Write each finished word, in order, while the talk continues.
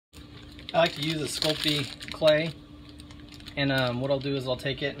I like to use a Sculpey clay, and what I'll do is I'll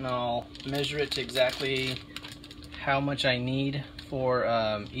take it and I'll measure it to exactly how much I need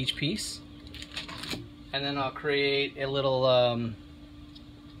for each piece, and then I'll create a little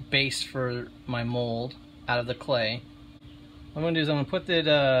base for my mold out of the clay. What I'm going to do is I'm going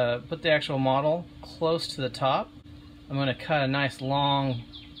to put the actual model close to the top. I'm going to cut a nice long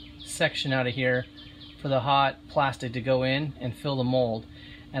section out of here for the hot plastic to go in and fill the mold,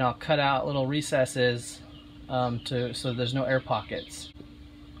 and I'll cut out little recesses so there's no air pockets.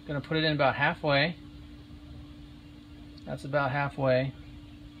 I'm going to put it in about halfway. That's about halfway.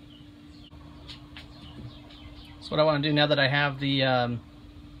 So what I want to do now that I have the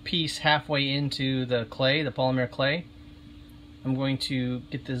piece halfway into the clay, the polymer clay, I'm going to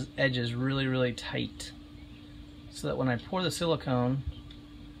get the edges really tight so that when I pour the silicone,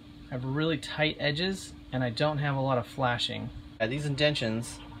 I have really tight edges and I don't have a lot of flashing. These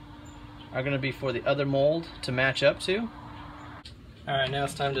indentions are going to be for the other mold to match up to. Alright, now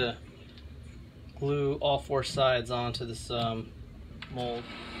it's time to glue all four sides onto this mold.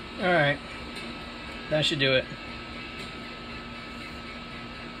 Alright, that should do it.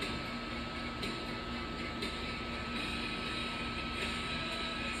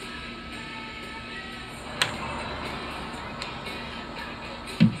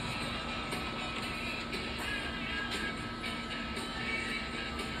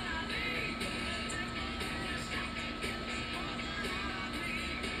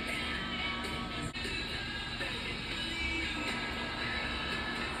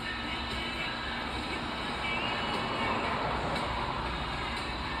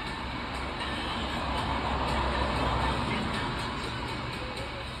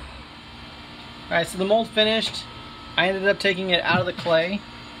 Alright, so the mold finished. I ended up taking it out of the clay,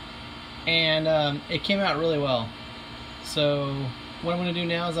 and it came out really well. So what I'm going to do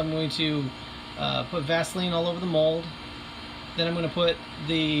now is I'm going to put Vaseline all over the mold. Then I'm going to put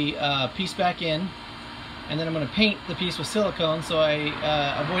the piece back in, and then I'm going to paint the piece with silicone so I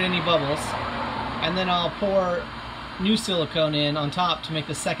avoid any bubbles. And then I'll pour new silicone in on top to make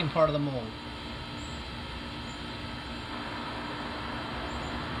the second part of the mold.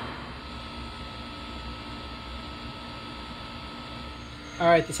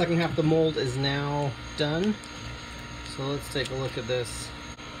 Alright, the second half of the mold is now done. So let's take a look at this.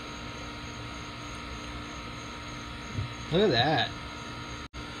 Look at that.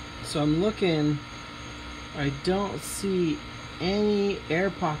 So I'm looking, I don't see any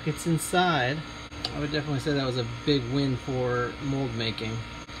air pockets inside. I would definitely say that was a big win for mold making.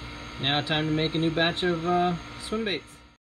 Now time to make a new batch of swim baits.